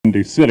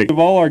Windy City. Of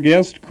all our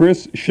guests,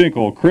 Chris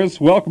Schenkel. Chris,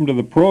 welcome to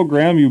the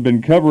program. You've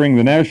been covering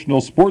the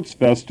National Sports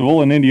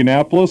Festival in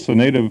Indianapolis, a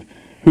native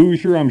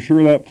Hoosier. I'm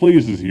sure that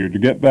pleases you to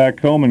get back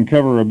home and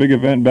cover a big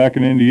event back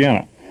in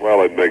Indiana.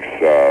 Well, it makes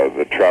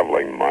the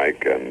traveling,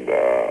 Mike, and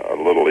a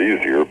little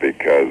easier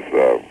because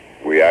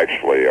we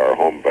actually, our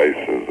home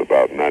base is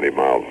about 90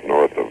 miles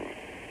north of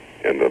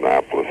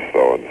Indianapolis,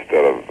 so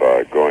instead of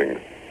going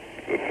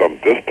to some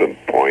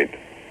distant point,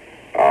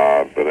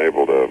 I've been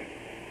able to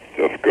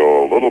just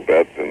go a little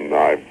bit, and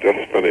I've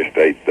just finished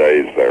 8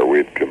 days there. We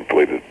had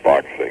completed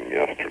boxing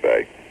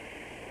yesterday,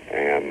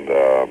 and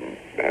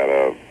had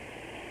a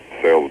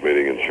sales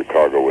meeting in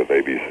Chicago with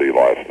ABC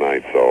last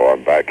night, so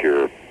I'm back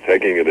here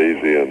taking it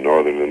easy in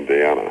northern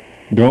Indiana.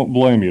 Don't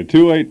blame you.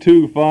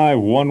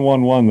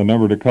 282-5111, the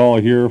number to call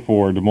here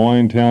for Des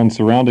Moines, town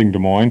surrounding Des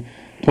Moines.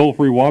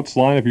 Toll-free Watts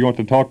line if you want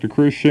to talk to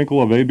Chris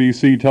Schenkel of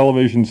ABC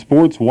Television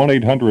Sports,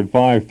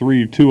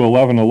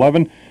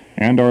 1-800-532-1111.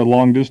 And our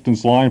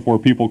long-distance line for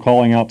people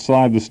calling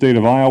outside the state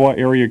of Iowa,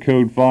 area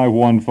code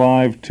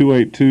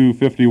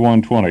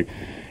 515-282-5120.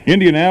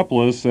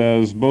 Indianapolis,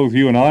 as both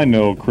you and I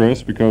know,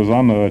 Chris, because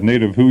I'm a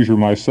native Hoosier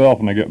myself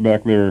and I get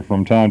back there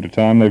from time to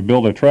time, they've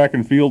built a track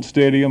and field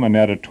stadium, an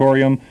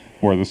auditorium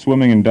for the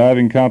swimming and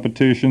diving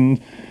competitions.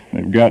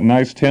 They've got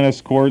nice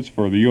tennis courts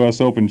for the U.S.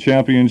 Open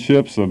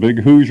Championships, a big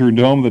Hoosier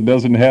Dome that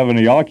doesn't have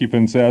any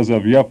occupants as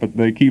of yet, but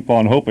they keep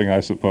on hoping, I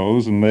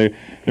suppose. And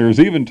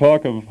there's even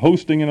talk of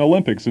hosting an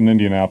Olympics in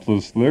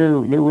Indianapolis. They're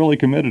really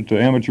committed to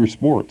amateur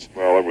sports.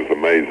 Well, it was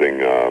amazing.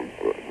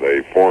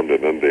 They formed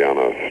an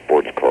Indiana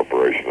Sports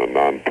Corporation, a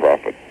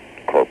non-profit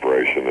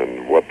corporation,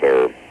 and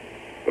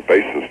the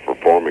basis for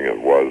forming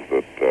it was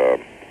that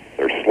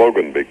their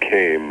slogan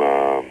became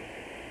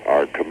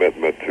our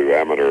commitment to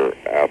amateur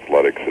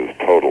athletics is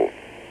total.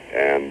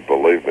 And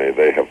believe me,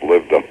 they have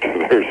lived up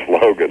to their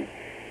slogan,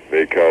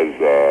 because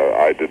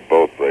I did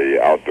both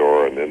the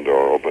outdoor and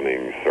indoor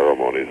opening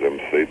ceremonies,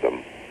 emceed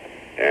them,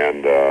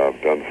 and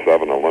done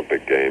 7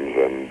 Olympic Games,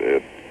 and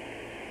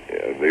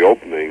the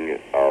opening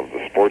of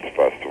the sports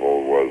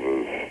festival was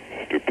as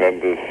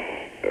stupendous,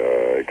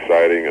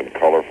 exciting, and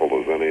colorful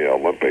as any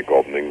Olympic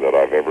opening that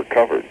I've ever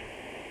covered.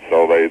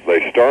 So they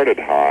started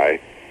high,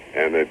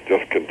 and it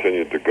just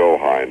continued to go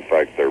high. In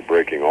fact, they're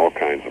breaking all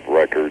kinds of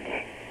records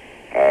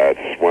at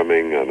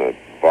swimming and at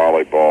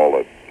volleyball,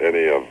 at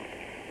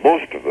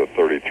most of the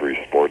 33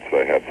 sports.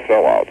 They had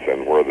sellouts,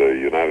 and where the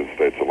United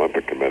States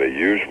Olympic Committee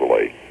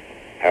usually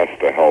has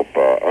to help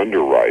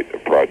underwrite a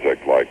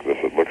project like this,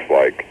 it looks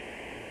like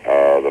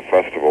the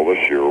festival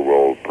this year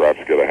will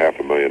perhaps get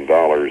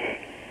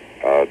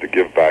 $500,000 to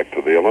give back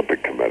to the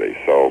Olympic Committee.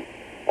 So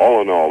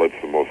all in all, it's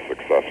the most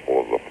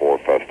successful of the 4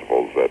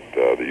 festivals that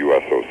the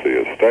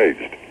USOC has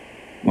staged.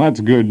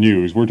 That's good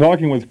news. We're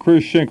talking with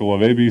Chris Schenkel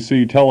of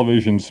ABC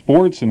Television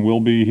Sports, and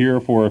we'll be here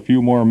for a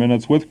few more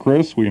minutes with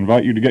Chris. We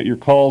invite you to get your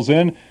calls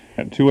in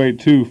at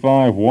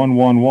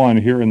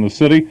 282-5111 here in the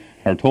city.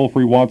 Our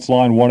toll-free Watts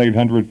line,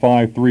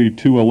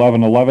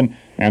 1-800-532-1111,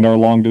 and our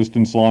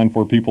long-distance line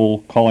for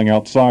people calling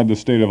outside the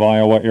state of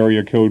Iowa,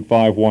 area code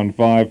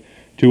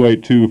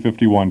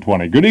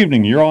 515-282-5120. Good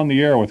evening. You're on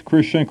the air with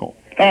Chris Schenkel.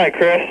 Hi,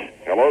 Chris.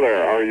 Hello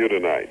there. How are you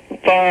tonight?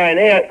 Fine.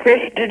 Hey,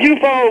 Chris, did you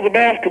follow the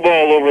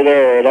basketball over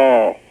there at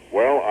all?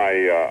 Well,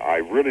 I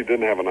really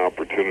didn't have an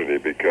opportunity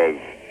because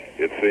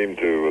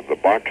the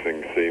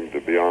boxing seemed to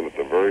be on at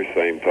the very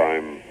same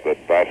time that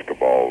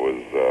basketball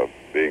was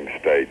being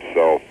staged.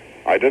 So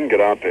I didn't get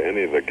out to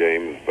any of the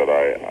games, but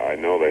I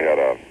know they had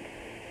a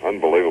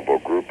unbelievable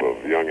group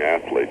of young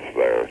athletes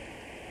there.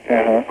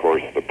 And of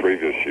course, the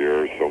previous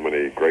year, so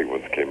many great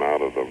ones came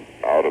out of the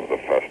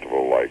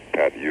festival, like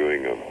Pat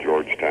Ewing of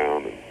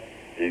Georgetown, and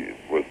he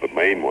was the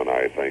main one,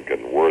 I think,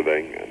 and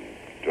Worthing, and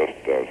just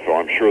so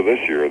I'm sure this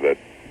year that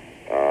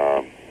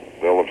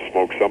they'll have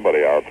smoked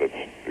somebody out that's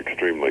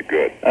extremely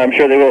good. I'm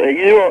sure they will.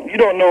 You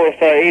don't know if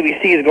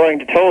ABC is going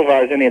to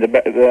televise any of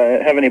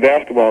have any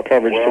basketball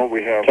coverage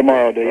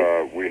tomorrow, do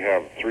you? We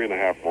have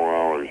 3.5 more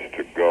hours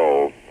to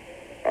go.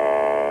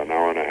 An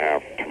hour and a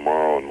half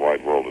tomorrow in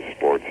Wide World of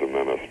Sports, and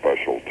then a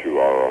special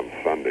 2-hour on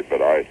Sunday.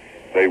 But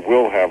they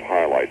will have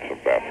highlights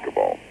of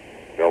basketball.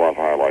 They'll have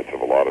highlights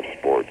of a lot of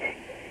sports.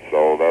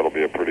 So that'll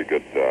be a pretty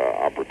good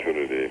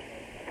opportunity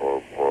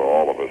for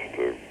all of us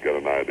to get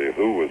an idea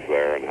who was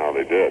there and how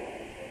they did.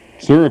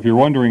 Sir, if you're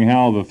wondering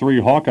how the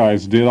 3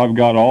 Hawkeyes did, I've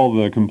got all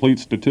the complete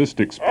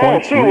statistics. Oh,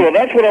 super.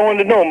 That's what I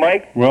wanted to know,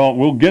 Mike. Well,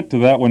 we'll get to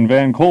that when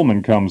Van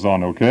Coleman comes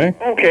on, okay?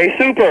 Okay,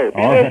 super.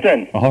 Be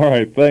listening. All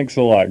right, thanks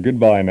a lot.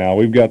 Goodbye now.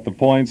 We've got the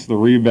points, the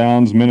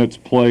rebounds, minutes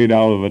played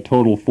out of a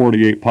total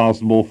 48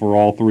 possible for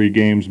all 3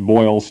 games,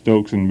 Boyle,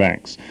 Stokes, and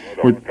Banks.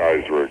 Those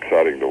guys were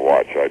exciting to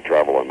watch. I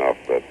travel enough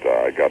that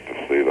I got to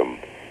see them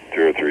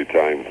 2 or 3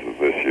 times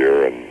this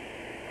year, and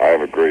I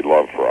have a great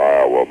love for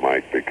Iowa,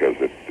 Mike, because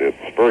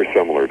it's very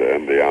similar to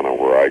Indiana,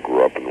 where I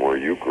grew up and where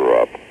you grew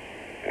up,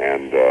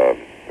 and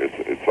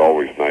it's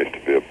always nice to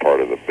be a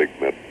part of the big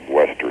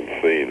Midwestern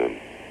scene, and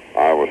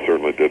Iowa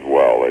certainly did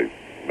well. They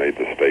made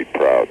the state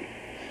proud.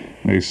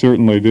 They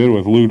certainly did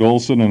with Lute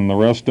Olson and the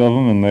rest of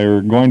them, and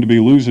they're going to be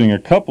losing a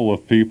couple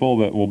of people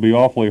that will be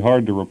awfully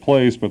hard to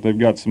replace, but they've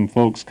got some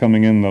folks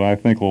coming in that I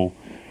think will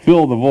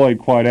fill the void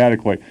quite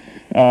adequately.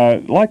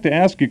 I'd like to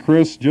ask you,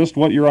 Chris, just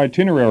what your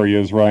itinerary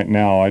is right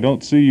now. I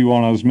don't see you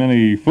on as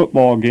many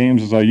football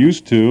games as I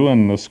used to,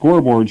 and the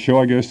scoreboard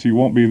show, I guess you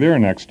won't be there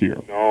next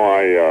year. No,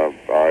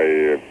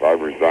 I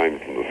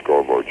resigned from the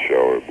scoreboard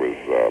show.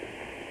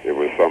 It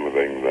was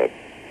something that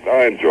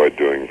I enjoyed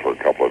doing for a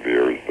couple of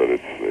years, but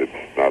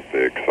it's not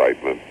the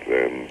excitement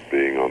and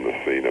being on the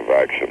scene of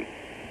action.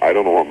 I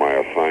don't know what my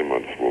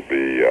assignments will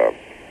be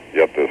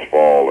yet this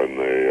fall. In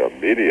the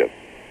immediate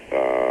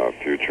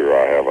future,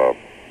 I have a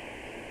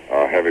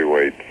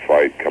heavyweight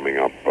fight coming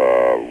up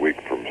a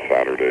week from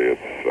Saturday.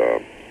 It's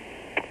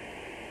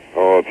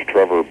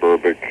Trevor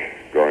Berbick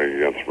going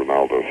against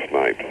Ronaldo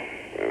Snipes,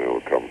 and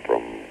it'll come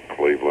from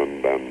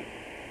Cleveland. And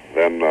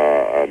then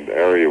an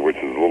area which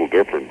is a little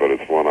different, but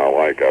it's one I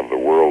like. I have the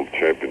World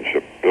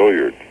Championship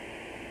Billiard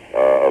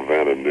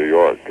event in New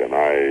York, and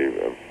I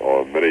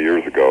many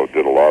years ago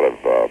did a lot of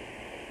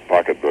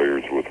pocket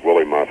billiards with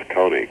Willie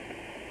Moscone,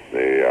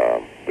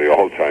 the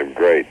all-time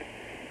great.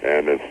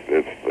 And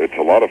it's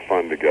a lot of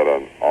fun to get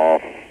an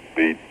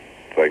off-beat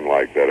thing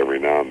like that every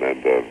now and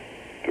then to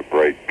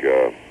break.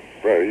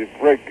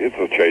 It's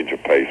a change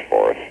of pace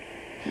for us.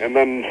 And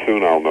then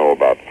soon I'll know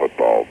about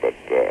football. But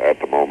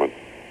at the moment,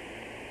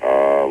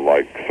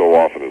 like so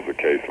often is the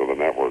case with a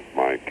network,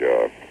 Mike,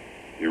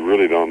 you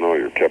really don't know.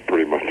 You're kept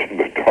pretty much in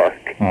the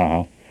dark.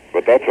 Uh-huh.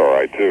 But that's all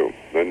right too.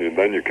 Then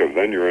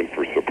you're in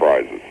for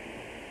surprises.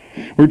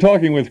 We're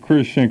talking with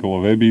Chris Schenkel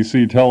of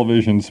ABC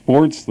Television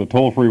Sports. The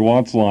toll-free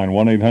Watts line,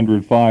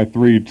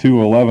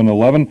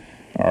 1-800-532-1111.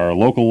 Our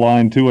local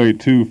line,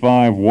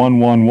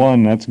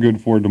 282-5111. That's good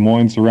for Des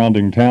Moines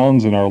surrounding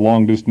towns. And our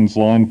long-distance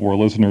line for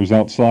listeners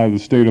outside the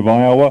state of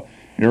Iowa,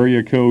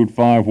 area code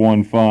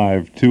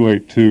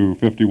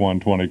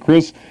 515-282-5120.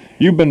 Chris,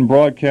 you've been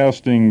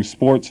broadcasting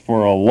sports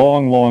for a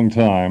long, long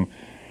time.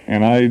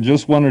 And I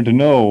just wanted to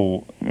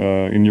know,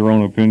 in your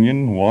own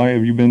opinion, why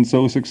have you been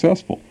so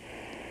successful?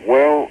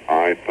 Well,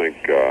 I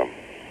think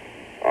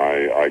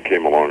I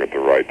came along at the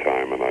right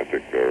time, and I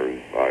think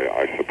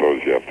I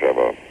suppose you have to have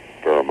a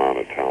fair amount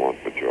of talent,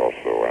 but you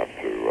also have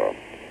to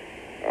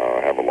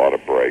have a lot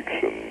of breaks,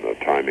 and the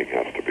timing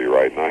has to be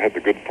right. And I had the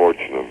good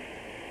fortune of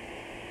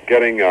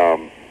getting a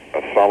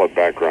solid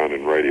background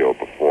in radio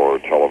before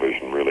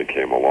television really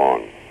came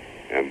along.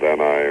 And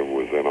then I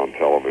was in on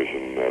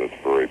television at its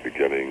very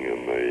beginning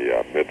in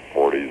the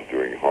mid-'40s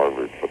doing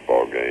Harvard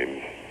football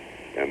games,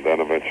 and then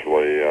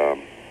eventually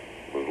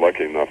was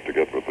lucky enough to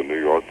get with the New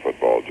York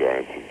Football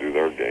Giants and do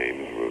their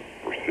games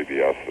for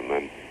CBS, and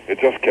then it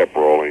just kept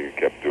rolling,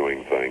 kept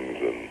doing things,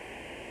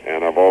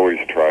 and I've always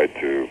tried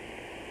to,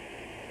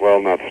 well,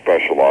 not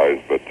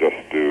specialize, but just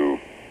do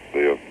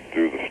the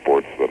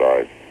sports that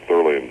I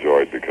thoroughly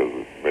enjoyed because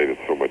it made it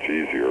so much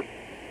easier,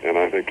 and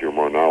I think you're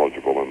more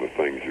knowledgeable in the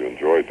things you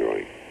enjoy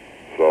doing.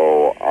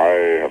 So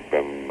I have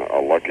been a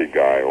lucky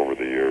guy over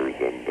the years,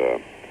 and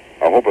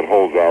I hope it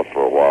holds out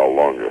for a while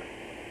longer.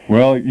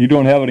 Well, you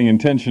don't have any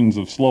intentions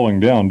of slowing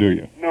down, do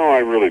you? No, I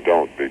really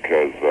don't,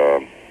 because,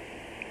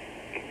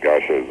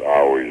 gosh, I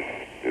always,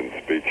 in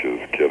speeches,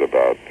 kid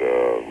about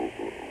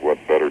what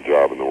better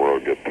job in the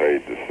world get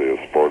paid to see a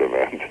sport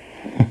event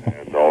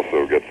and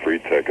also get free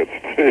tickets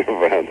to the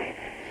events.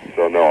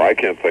 So, no, I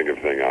can't think of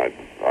anything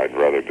I'd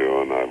rather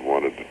do, and I've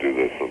wanted to do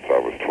this since I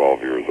was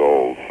 12 years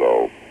old,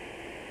 so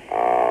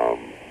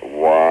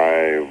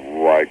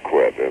why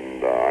quit?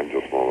 And I'm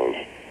just one of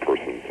those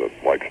persons that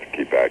likes to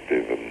keep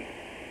active, and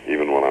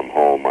even when I'm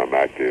home, I'm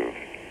active.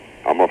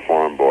 I'm a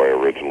farm boy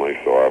originally,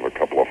 so I have a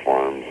couple of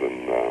farms,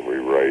 and we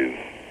raise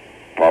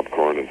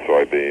popcorn and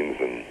soybeans.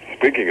 And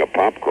speaking of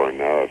popcorn,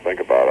 now that I think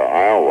about it,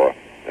 Iowa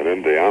and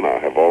Indiana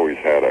have always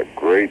had a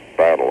great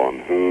battle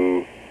on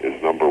who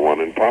is number one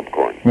in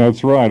popcorn.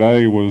 That's right.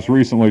 I was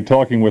recently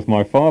talking with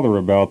my father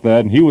about that,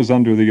 and he was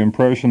under the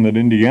impression that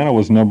Indiana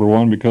was number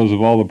one because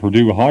of all the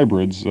Purdue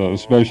hybrids,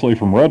 especially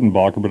from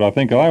Redenbacher, but I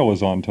think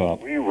Iowa's on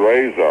top. We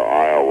raise an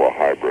Iowa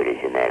hybrid,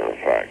 as a matter of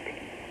fact.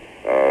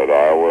 At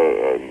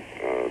Iowa,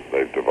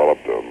 they've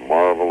developed a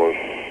marvelous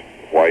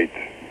white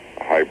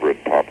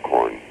hybrid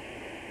popcorn,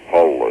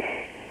 hull-less,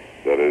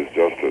 that is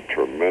just a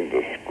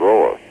tremendous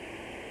grower.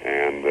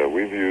 And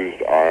we've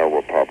used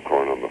Iowa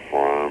popcorn on the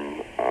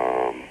farm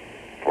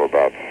for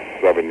about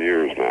 7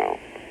 years now.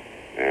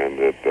 And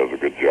it does a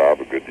good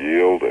job, a good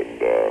yield.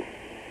 And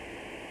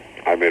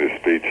I made a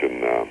speech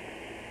in,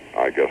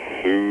 I guess,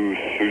 Sioux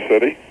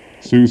City?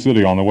 Sioux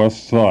City on the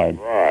west side.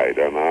 Right,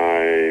 and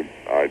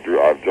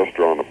I've just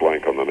drawn a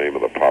blank on the name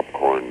of the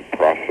popcorn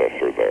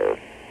processor there,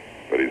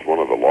 but he's one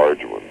of the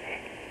large ones.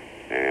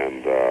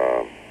 And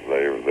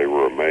they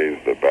were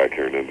amazed that back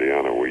here in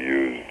Indiana we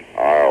used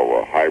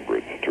Iowa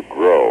hybrids to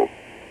grow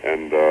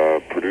and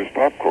produce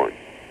popcorn.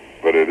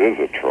 But it is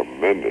a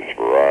tremendous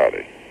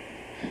variety.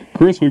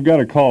 Chris, we've got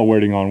a call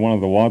waiting on one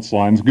of the Watts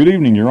lines. Good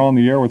evening. You're on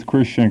the air with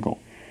Chris Schenkel.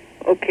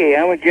 Okay,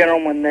 I'm a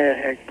gentleman that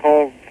had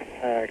called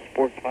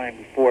sports line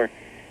before.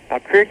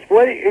 Chris,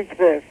 what is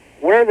the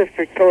what are the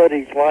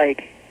facilities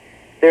like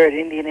there at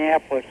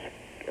Indianapolis?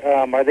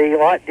 Are they a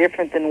lot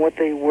different than what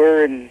they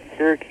were in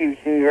Syracuse,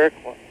 New York,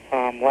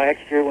 last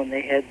year when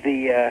they had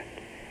the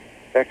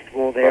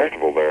festival there?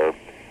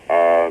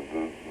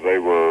 They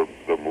were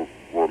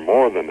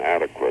more than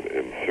adequate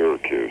in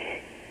Syracuse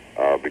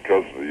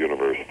because of the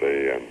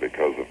university and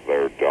because of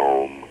their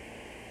dome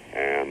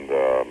and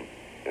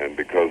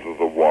because of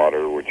the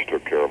water, which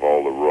took care of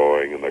all the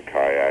rowing and the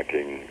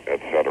kayaking,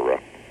 etc.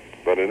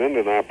 But in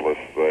Indianapolis,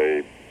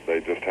 they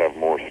just have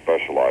more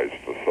specialized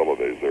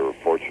facilities. They were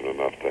fortunate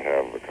enough to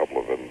have a couple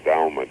of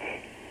endowments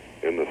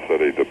in the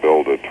city to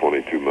build a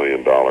 $22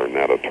 million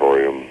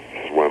natatorium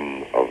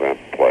swim event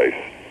place.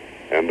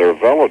 And their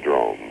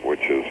velodrome,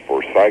 which is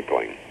for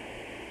cycling,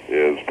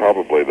 is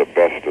probably the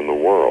best in the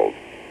world.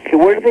 So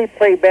where do they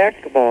play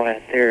basketball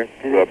at there?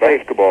 The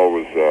basketball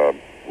was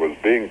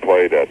being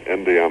played at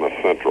Indiana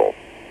Central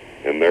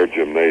in their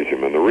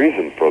gymnasium. And the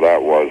reason for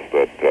that was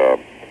that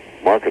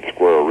Market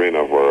Square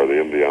Arena, where the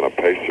Indiana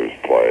Pacers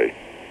play,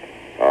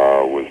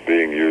 was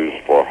being used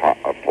for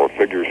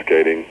figure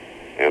skating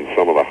and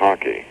some of the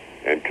hockey.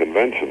 And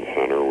Convention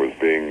Center was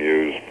being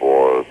used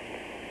for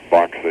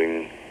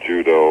boxing,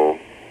 judo,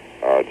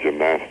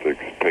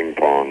 gymnastics, ping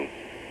pong,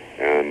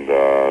 and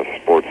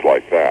sports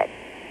like that.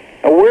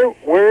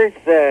 Where is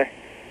the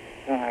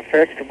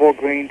festival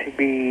going to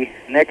be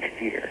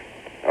next year?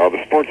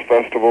 The Sports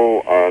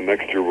Festival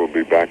next year will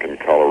be back in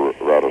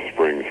Colorado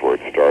Springs, where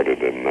it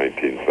started in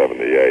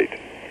 1978.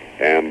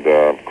 And,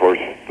 of course,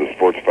 the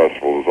Sports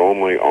Festival is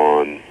only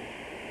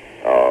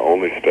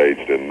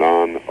staged in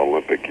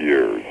non-Olympic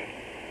years.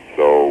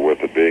 So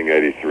with it being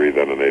 83,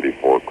 then in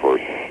 84, of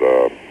course,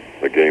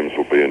 the games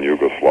will be in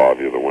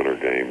Yugoslavia, the Winter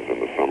Games,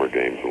 and the Summer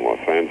Games in Los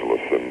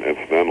Angeles. And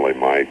incidentally,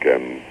 Mike,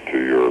 and to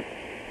your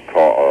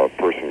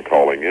person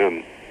calling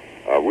in,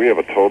 we have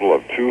a total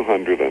of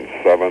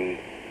 207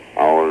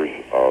 hours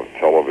of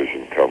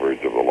television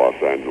coverage of the Los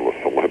Angeles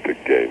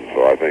Olympic Games.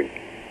 So I think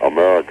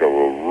America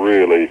will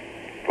really,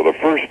 for the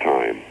first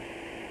time,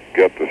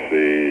 get to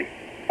see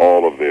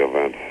all of the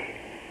events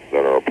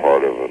that are a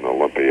part of an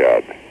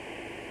Olympiad.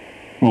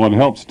 Well, it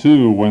helps,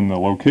 too, when the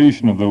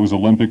location of those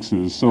Olympics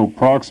is so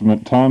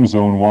proximate time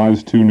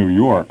zone-wise to New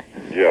York.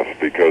 Yes,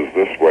 because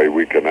this way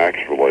we can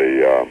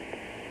actually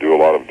do a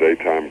lot of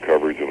daytime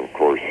coverage and, of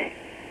course,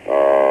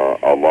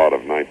 a lot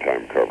of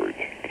nighttime coverage.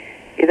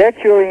 Yeah,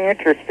 that's really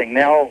interesting.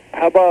 Now,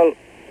 how about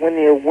when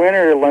the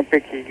Winter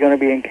Olympics is going to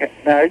be in...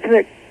 Now, isn't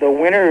it the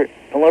Winter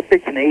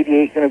Olympics in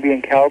 '88 going to be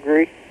in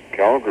Calgary?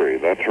 Calgary,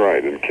 that's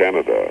right, in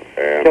Canada.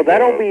 And so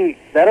that'll be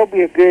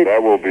a good...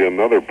 That will be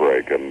another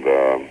break, and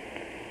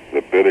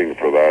the bidding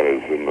for that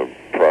is in the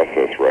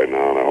process right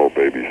now, and I hope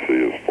ABC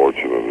is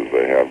fortunate as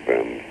they have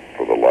been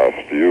for the last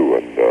few.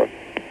 And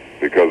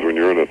because when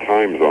you're in a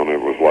time zone,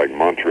 it was like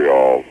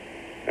Montreal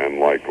and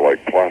like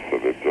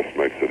Placid, it just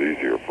makes it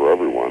easier for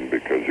everyone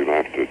because you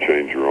don't have to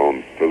change your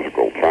own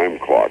physical time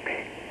clocks.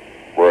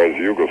 Whereas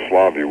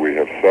Yugoslavia, we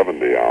have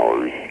 70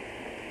 hours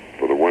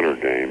for the Winter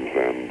Games,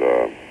 and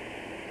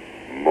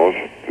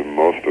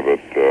most of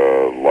it,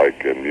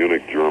 like in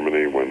Munich,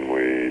 Germany, when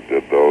we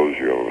did those,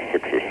 you have a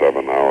 6 or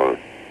 7 hour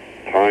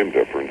time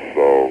difference.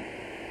 So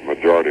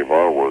majority of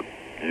our work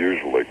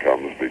usually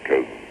comes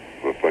because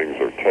the things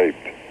are taped.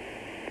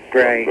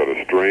 Right. Comes at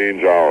a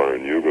strange hour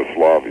in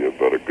Yugoslavia,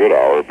 but a good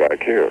hour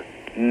back here.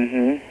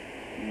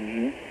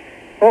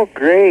 Oh,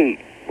 great.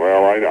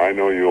 Well, I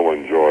know you'll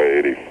enjoy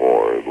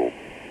 84. It'll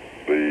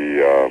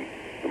be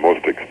the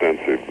most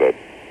extensive that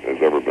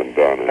has ever been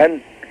done.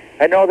 And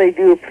I know they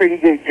do a pretty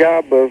good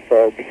job of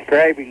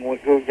describing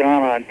what goes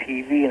on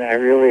TV, and I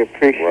really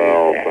appreciate that.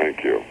 Well,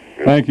 thank you.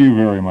 Thank you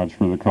very much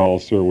for the call,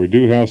 sir. We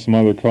do have some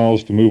other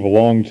calls to move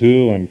along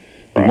to, and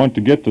we want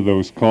to get to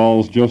those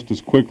calls just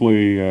as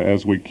quickly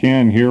as we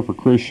can here for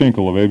Chris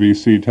Schenkel of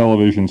ABC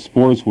Television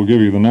Sports. We'll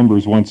give you the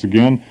numbers once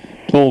again.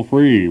 Toll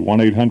free,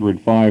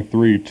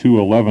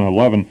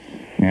 1-800-532-1111,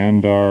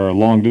 and our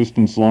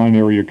long-distance line,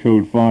 area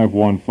code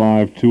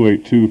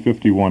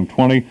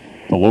 515-282-5120.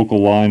 The local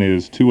line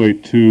is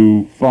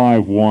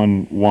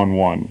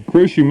 282-5111.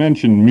 Chris, you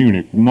mentioned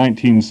Munich,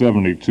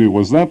 1972.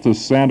 Was that the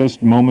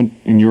saddest moment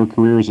in your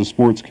career as a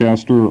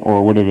sportscaster,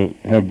 or would it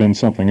have been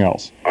something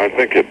else? I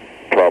think it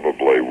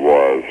probably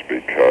was,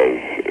 because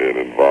it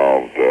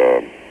involved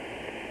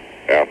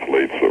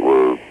athletes that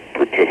were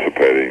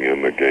participating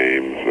in the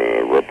games,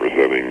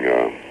 representing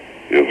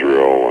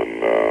Israel,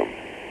 and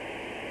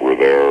were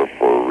there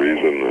for a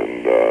reason,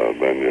 and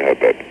then you had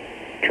that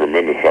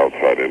tremendous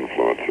outside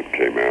influence that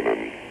came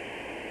in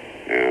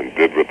and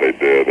did what they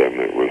did,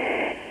 and it was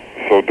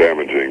so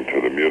damaging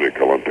to the Munich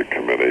Olympic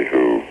Committee,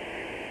 who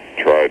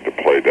tried to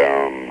play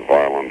down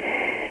violence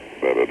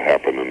that had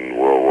happened in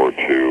World War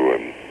II,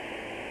 and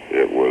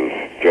it was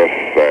just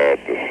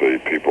sad to see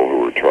people who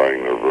were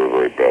trying their very,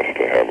 very best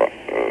to have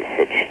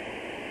such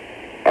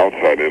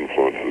outside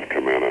influences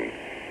come in.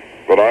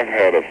 But I've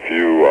had a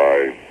few.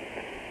 I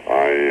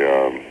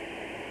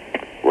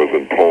was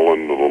in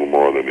Poland a little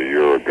more than a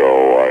year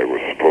ago. I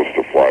was supposed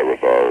to fly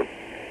with our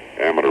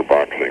amateur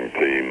boxing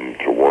team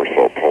to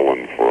Warsaw,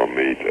 Poland for a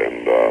meet,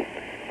 and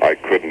I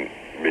couldn't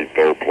meet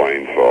their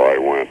plane, so I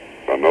went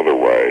another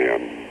way.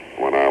 And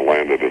when I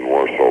landed in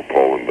Warsaw,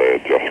 Poland, they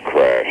had just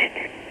crashed,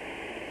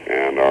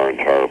 and our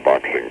entire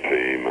boxing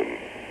team and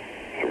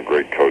some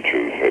great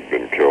coaches had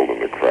been killed in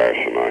the crash,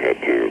 and I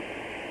had to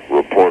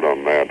report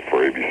on that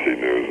for ABC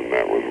News, and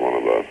that was one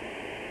of the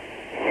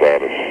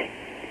saddest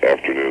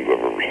afternoons I've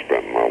ever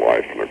spent in my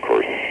life. And of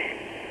course,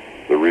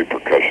 the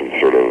repercussions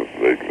sort of,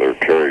 they're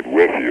carried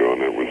with you,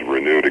 and it was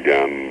renewed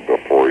again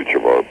before each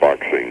of our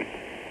boxing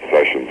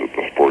sessions at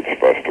the sports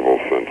festival,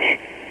 since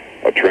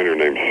a trainer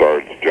named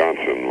Sarge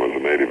Johnson was a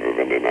native of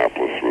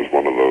Indianapolis, was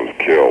one of those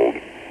killed.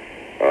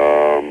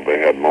 They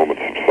had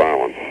moments of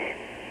silence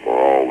for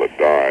all that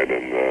died,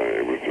 and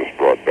it was just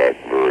brought back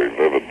very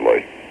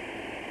vividly.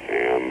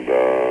 And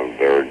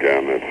there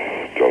again,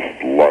 it's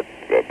just luck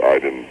that I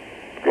didn't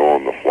go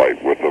on the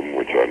flight with them,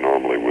 which I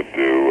normally would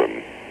do,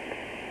 and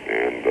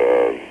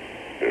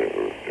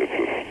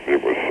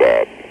it was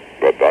sad.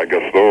 But I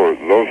guess those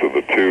are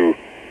the two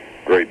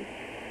great,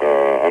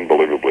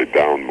 unbelievably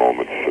down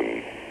moments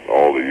in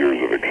all the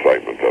years of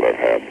excitement that I've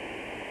had.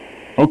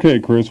 Okay,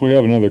 Chris, we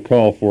have another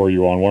call for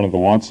you on one of the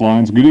Watts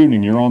lines. Good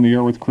evening. You're on the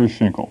air with Chris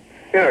Schenkel.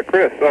 Yeah,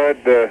 Chris,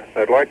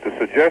 I'd like to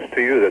suggest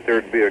to you that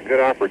there'd be a good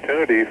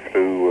opportunity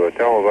to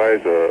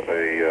televise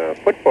a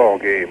football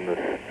game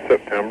this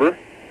September.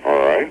 All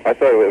right. I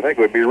think it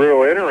would be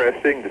real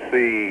interesting to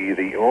see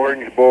the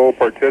Orange Bowl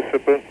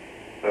participant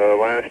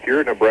last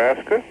year,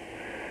 Nebraska,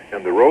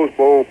 and the Rose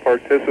Bowl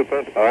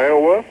participant,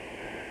 Iowa.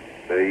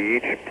 They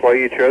each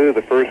play each other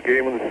the first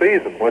game of the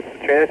season. What's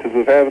the chances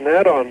of having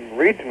that on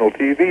regional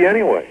TV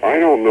anyway? I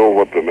don't know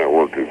what the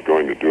network is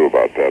going to do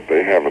about that.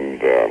 They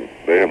haven't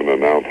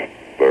announced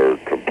their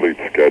complete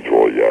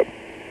schedule yet.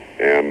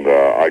 And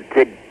I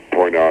could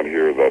point out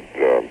here that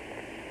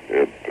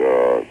it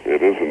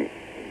isn't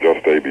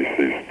just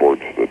ABC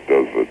Sports that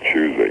does the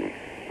choosing.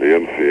 The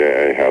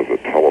NCAA has a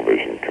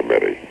television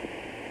committee,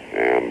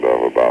 and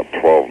of about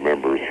 12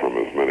 members from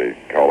as many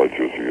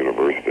colleges or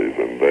universities,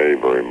 and they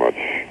very much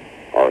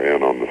are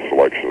in on the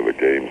selection of the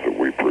games that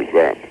we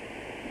present.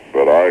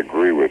 But I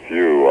agree with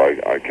you.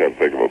 I can't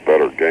think of a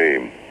better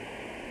game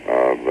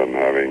than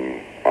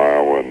having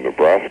Iowa and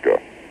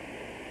Nebraska.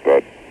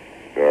 But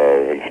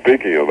and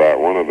speaking of that,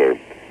 one of the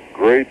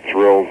great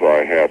thrills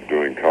I had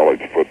doing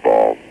college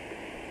football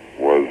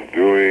was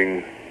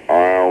doing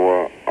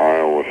Iowa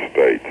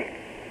State.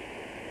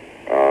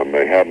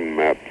 They hadn't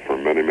met for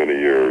many, many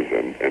years,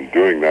 and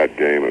doing that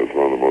game is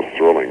one of the most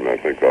thrilling I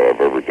think that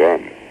I've ever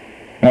done.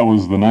 That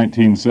was the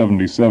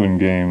 1977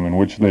 game in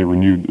which they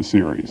renewed the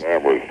series.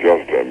 That was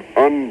just an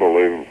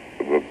unbelievable.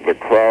 The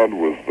crowd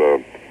was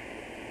the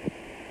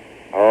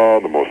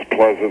most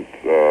pleasant,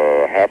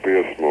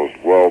 happiest, most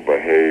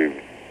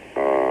well-behaved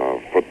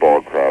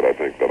football crowd I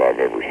think that I've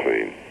ever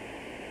seen.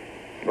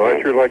 Well,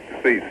 I'd sure like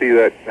to see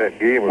that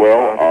game.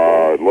 Well,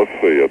 let's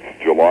see.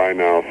 It's July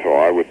now, so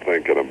I would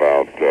think in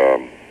about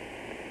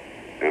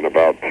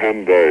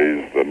 10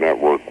 days the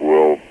network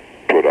will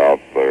put out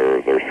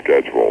their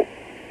schedule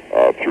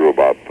through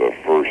about the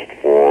first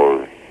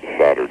 4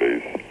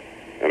 Saturdays.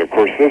 And of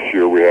course, this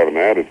year we have an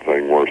added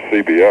thing where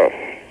CBS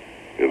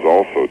is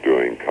also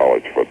doing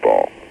college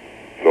football.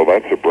 So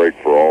that's a break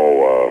for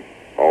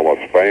all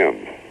us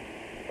fans.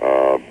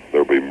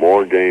 There'll be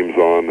more games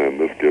on, and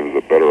this gives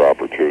a better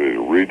opportunity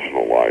to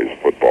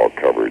regionalize football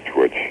coverage,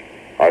 which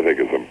I think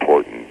is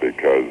important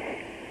because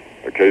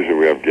occasionally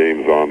we have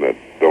games on that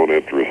don't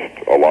interest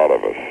a lot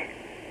of us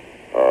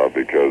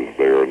because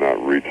they are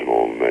not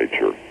regional in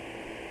nature.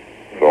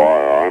 So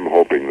I'm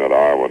hoping that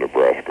Iowa,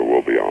 Nebraska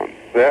will be on.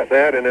 That,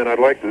 and then I'd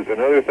like to,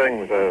 another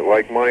thing,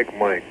 like Mike,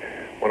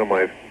 one of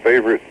my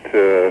favorite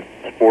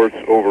sports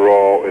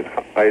overall is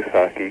ice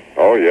hockey.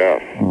 Oh,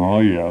 yes. Oh,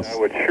 yes. I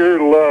would sure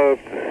love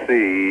to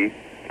see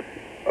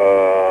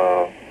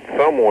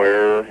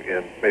somewhere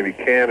in maybe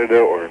Canada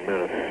or in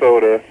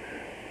Minnesota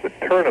the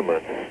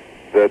tournaments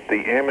that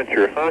the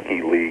amateur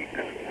hockey leagues,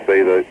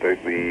 say the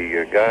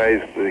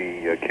guys,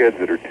 the kids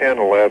that are 10,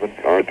 11,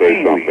 aren't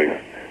they something?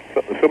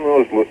 Some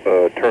of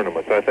those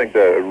tournaments, I think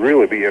that would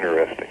really be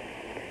interesting.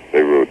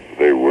 They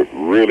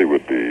really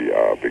would be,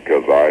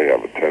 because I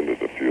have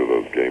attended a few of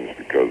those games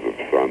because of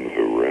sons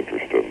who were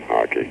interested in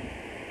hockey.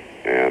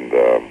 And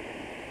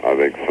I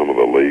think some of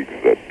the leagues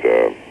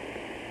that,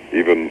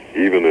 even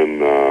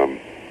in,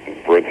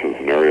 for instance,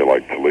 an area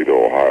like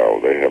Toledo, Ohio,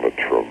 they have a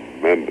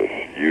tremendous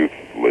youth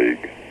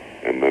league.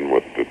 And then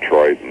with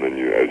Detroit, and then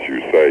you, as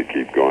you say,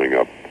 keep going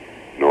up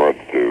north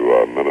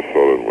to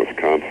Minnesota and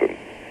Wisconsin.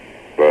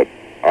 But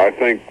I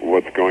think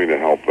what's going to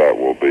help that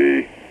will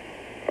be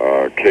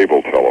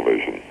cable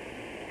television,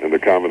 and the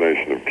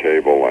combination of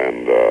cable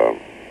and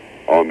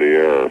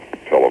on-the-air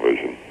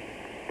television.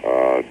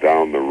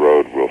 Down the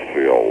road, we'll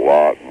see a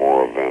lot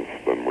more events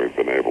than we've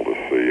been able to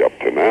see up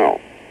to now.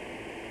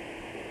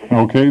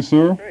 Okay,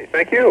 sir. Great,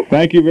 thank you.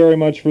 Thank you very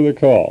much for the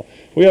call.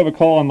 We have a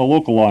call on the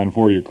local line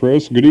for you,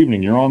 Chris. Good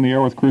evening. You're on the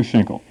air with Chris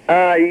Schenkel.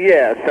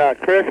 Yes,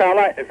 Chris, I'd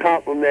like to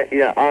compliment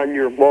you on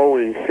your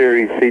bowling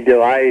series you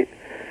do. I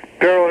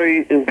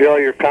thoroughly enjoy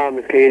your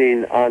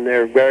commentating on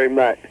there very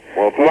much.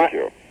 Well, thank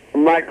you.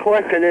 My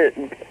question is,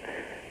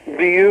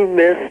 do you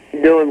miss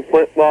doing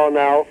football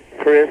now,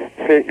 Chris,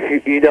 since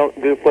you don't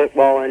do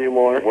football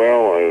anymore?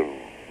 Well,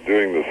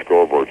 doing the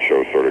scoreboard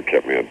show sort of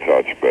kept me in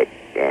touch, but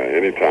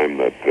anytime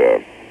that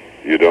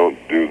you don't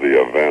do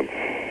the events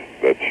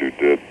that you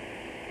did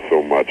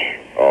so much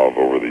of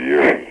over the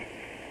years,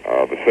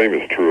 the same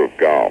is true of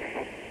golf.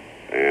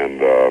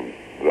 And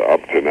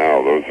up to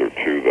now, those are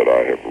two that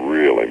I have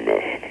really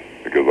missed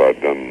because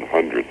I've done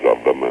hundreds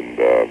of them,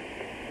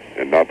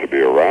 and not to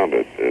be around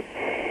it,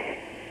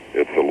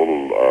 it's a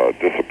little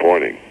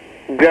disappointing.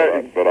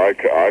 But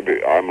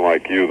I'm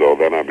like you, though.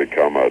 Then I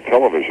become a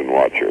television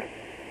watcher,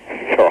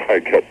 so I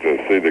get to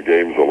see the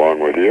games along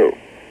with you.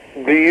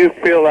 Do you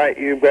feel like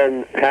you've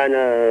been kind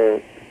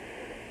of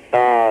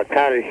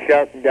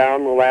shut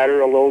down the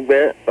ladder a little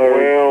bit? Or?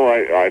 Well,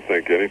 I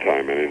think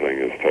anytime anything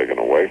is taken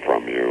away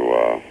from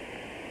you,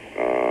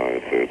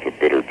 it's a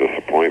bitter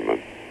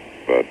disappointment.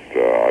 But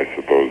I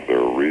suppose there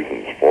are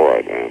reasons for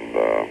it,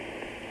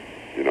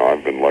 and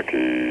I've been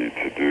lucky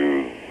to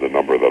do the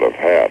number that I've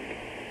had,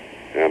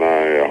 and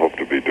I hope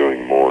to be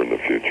doing more in the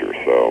future.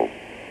 So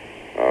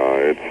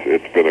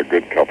it's been a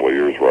good couple of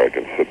years where I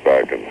can sit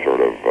back and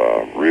sort of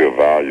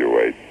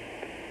reevaluate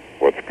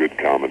what's good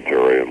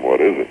commentary and what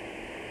isn't.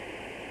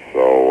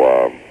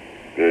 So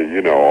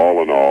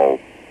all in all,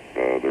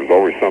 there's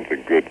always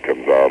something good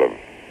comes out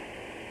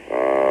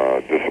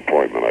of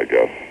disappointment, I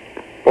guess.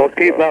 Well,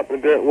 keep up the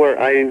good work.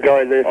 I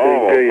enjoy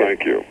listening to you.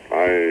 Thank you.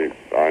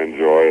 I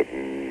enjoy it,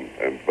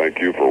 and thank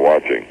you for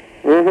watching.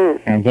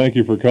 Mm-hmm. And thank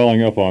you for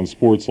calling up on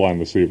Sportsline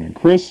this evening.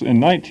 Chris,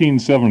 in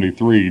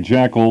 1973,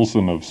 Jack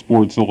Olson of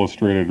Sports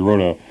Illustrated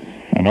wrote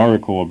an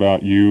article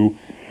about you,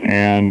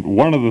 and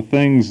one of the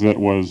things that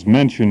was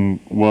mentioned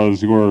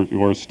was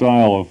your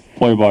style of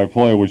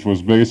play-by-play, which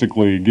was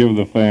basically give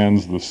the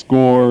fans the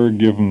score,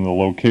 give them the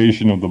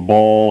location of the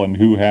ball and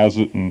who has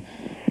it,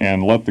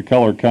 and let the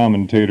color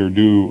commentator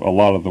do a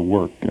lot of the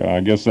work. I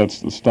guess that's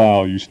the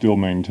style you still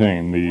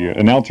maintain. The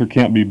announcer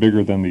can't be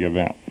bigger than the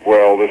event.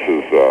 Well, this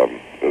is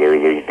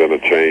there's been a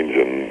change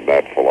in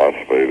that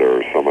philosophy. There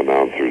are some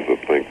announcers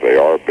that think they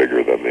are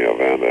bigger than the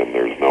event, and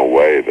there's no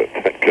way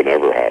that can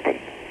ever happen.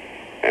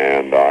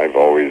 And I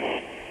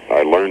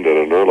learned at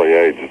an early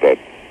age that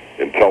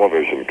in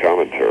television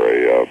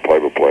commentary, a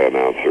play-by-play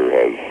announcer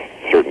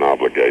has certain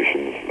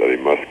obligations that he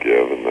must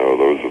give, and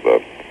those are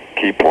the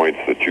key points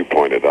that you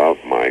pointed out,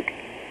 Mike.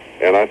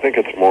 And I think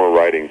it's more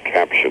writing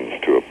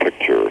captions to a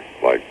picture,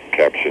 like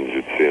captions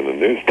you'd see in the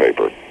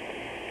newspaper.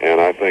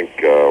 And I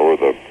think over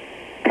the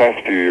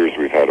past few years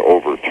we've had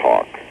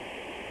over-talk,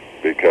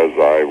 because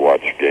I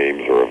watch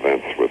games or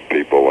events with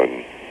people,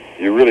 and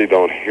you really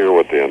don't hear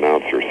what the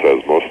announcer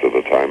says most of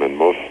the time, and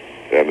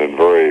in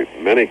very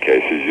many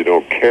cases you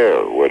don't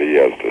care what he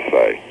has to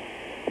say,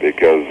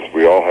 because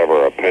we all have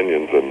our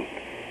opinions, and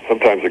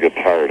sometimes I get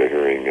tired of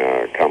hearing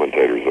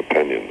commentators'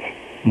 opinions.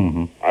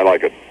 Mm-hmm. I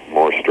like it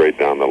more straight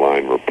down the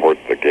line, report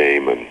the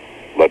game, and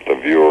let the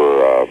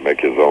viewer make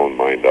his own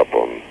mind up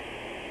on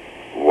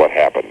what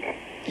happened.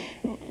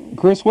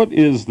 Chris, what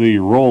is the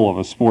role of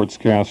a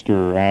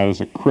sportscaster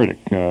as a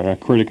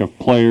critic of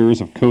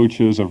players, of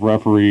coaches, of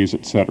referees,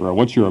 etc.?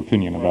 What's your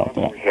opinion about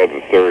that? I've always had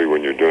the theory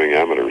when you're doing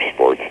amateur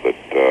sports that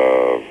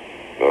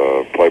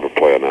the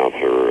play-by-play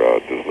announcer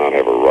does not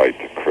have a right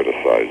to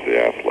criticize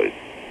the athlete.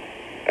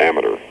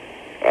 Amateur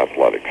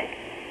athletics.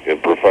 In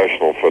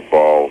professional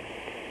football,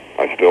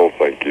 I still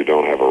think you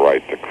don't have a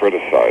right to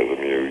criticize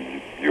them.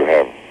 You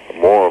have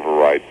more of a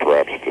right,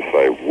 perhaps, to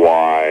say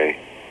why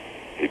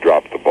he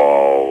dropped the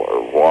ball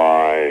or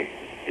why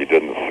he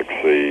didn't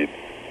succeed.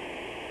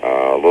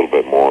 A little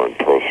bit more in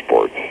pro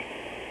sports.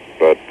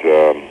 But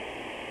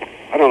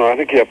I don't know. I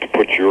think you have to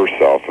put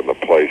yourself in the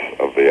place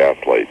of the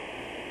athlete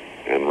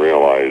and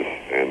realize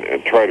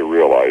and try to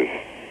realize,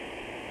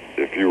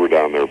 if you were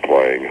down there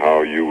playing,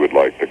 how you would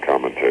like the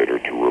commentator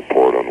to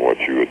report on what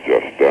you had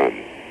just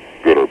done,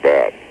 good or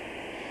bad.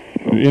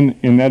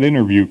 In that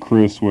interview,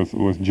 Chris,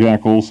 with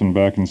Jack Olson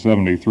back in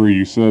 '73,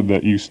 you said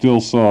that you still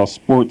saw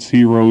sports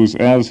heroes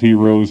as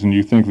heroes, and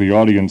you think the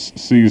audience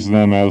sees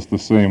them as the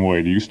same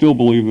way. Do you still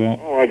believe that?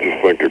 Oh, I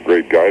just think a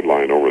great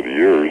guideline over the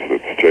years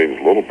that's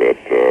changed a little bit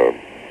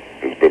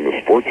has been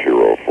the sports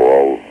hero for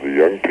all the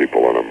young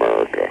people in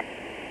America.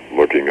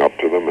 Looking up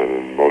to them, and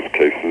in most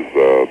cases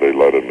they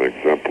led an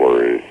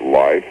exemplary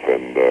life,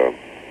 and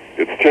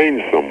it's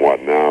changed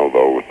somewhat now,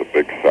 though, with the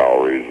big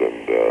salaries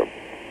and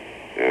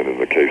in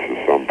the case of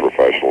some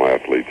professional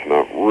athletes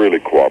not really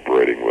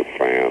cooperating with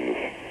fans.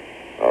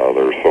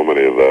 There are so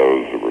many of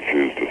those who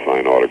refuse to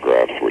sign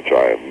autographs, which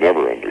I have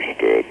never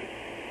understood.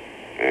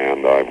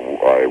 And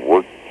I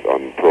worked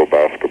on pro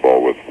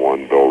basketball with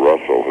one, Bill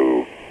Russell,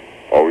 who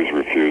always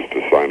refused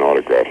to sign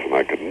autographs, and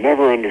I could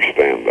never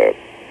understand that,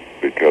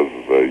 because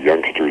the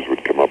youngsters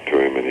would come up to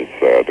him and he'd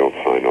say, "I don't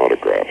sign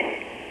autographs."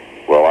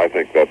 Well, I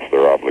think that's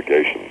their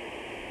obligation,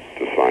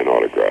 to sign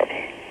autographs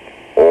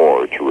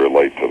or to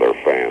relate to their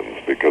fans,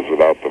 because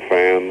without the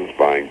fans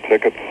buying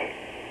tickets,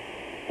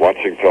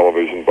 watching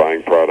television,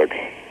 buying products,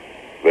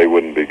 they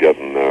wouldn't be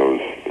getting those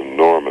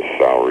enormous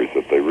salaries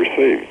that they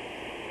receive.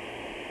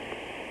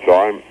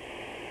 So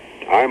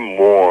I'm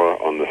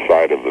more on the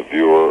side of the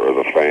viewer or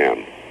the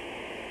fan.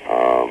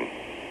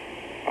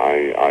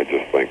 I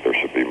just think there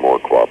should be more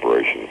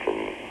cooperation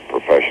from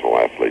professional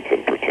athletes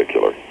in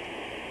particular.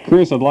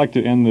 Chris, I'd like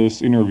to end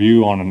this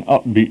interview on an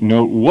upbeat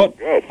note. What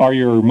are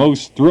your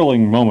most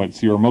thrilling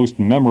moments, your most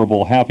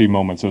memorable, happy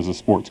moments as a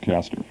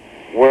sportscaster?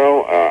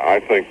 Well, I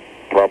think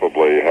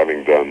probably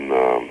having done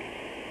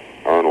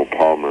Arnold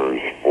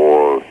Palmer's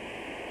 4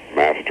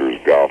 Masters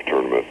golf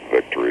tournament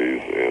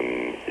victories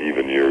in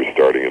even years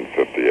starting in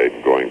 58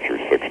 and going through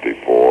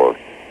 64,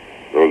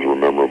 those were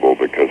memorable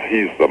because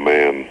he's the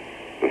man,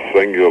 the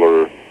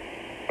singular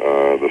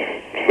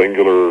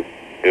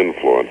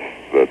influence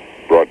that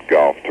brought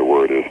golf to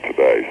where it is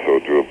today. So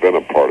to have been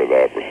a part of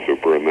that was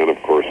super. And then,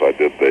 of course, I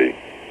did the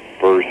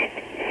first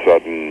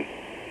sudden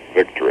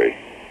victory,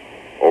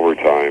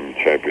 overtime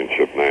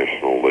championship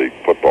National League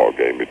football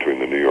game between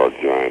the New York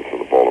Giants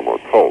and the Baltimore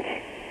Colts.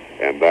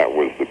 And that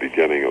was the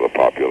beginning of the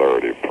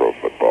popularity of pro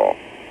football.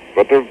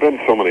 But there have been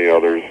so many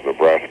others.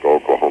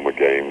 Nebraska-Oklahoma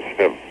games,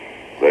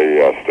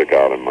 they stick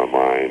out in my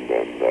mind.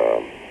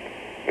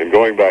 And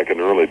going back in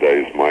early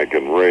days, Mike,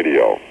 in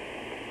radio,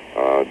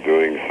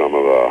 doing some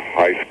of the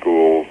high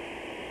school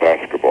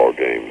basketball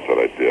games that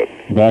I did.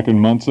 Back in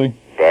Muncie?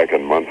 Back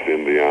in Muncie,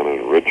 Indiana,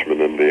 and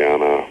Richmond,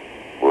 Indiana,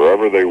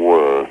 wherever they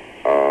were,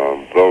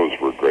 those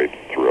were great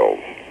thrills.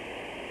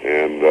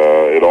 And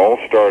it all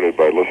started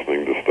by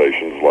listening to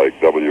stations like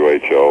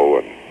WHO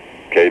and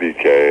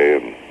KDK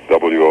and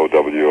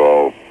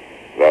WOWO.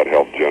 That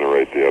helped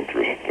generate the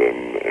interest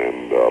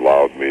and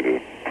allowed me to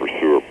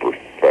pursue a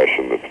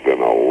profession that's been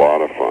a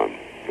lot of fun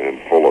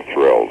and full of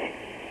thrills.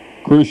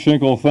 Chris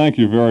Schenkel, thank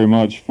you very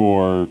much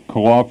for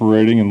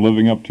cooperating and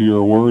living up to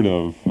your word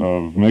of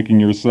making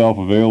yourself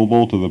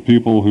available to the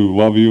people who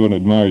love you and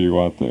admire you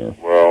out there.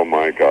 Well,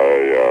 Mike,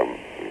 I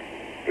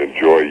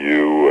enjoy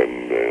you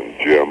and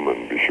Jim,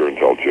 and be sure and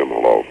tell Jim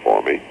hello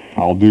for me.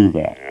 I'll do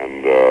that.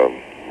 And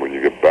when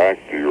you get back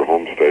to your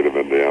home state of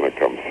Indiana,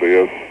 come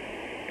see us.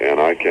 And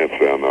I can't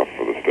say enough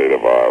for the state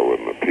of Iowa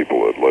and the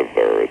people that live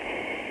there.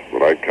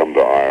 When I come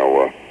to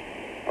Iowa,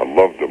 I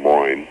love Des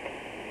Moines.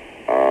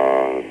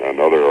 And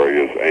other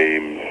areas,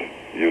 Ames,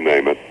 you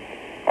name it,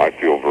 I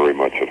feel very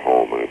much at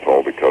home, and it's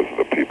all because of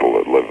the people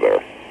that live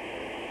there.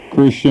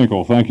 Chris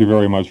Schenkel, thank you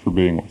very much for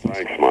being with us.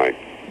 Thanks, Mike.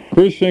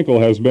 Chris Schenkel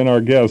has been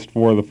our guest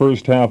for the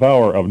first half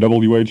hour of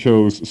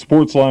WHO's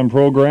Sportsline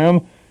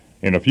program.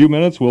 In a few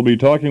minutes, we'll be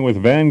talking with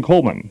Van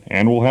Coleman,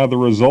 and we'll have the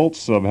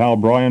results of how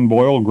Brian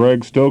Boyle,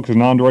 Greg Stokes,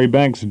 and Andre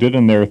Banks did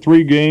in their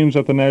 3 games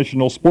at the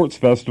National Sports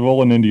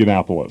Festival in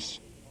Indianapolis.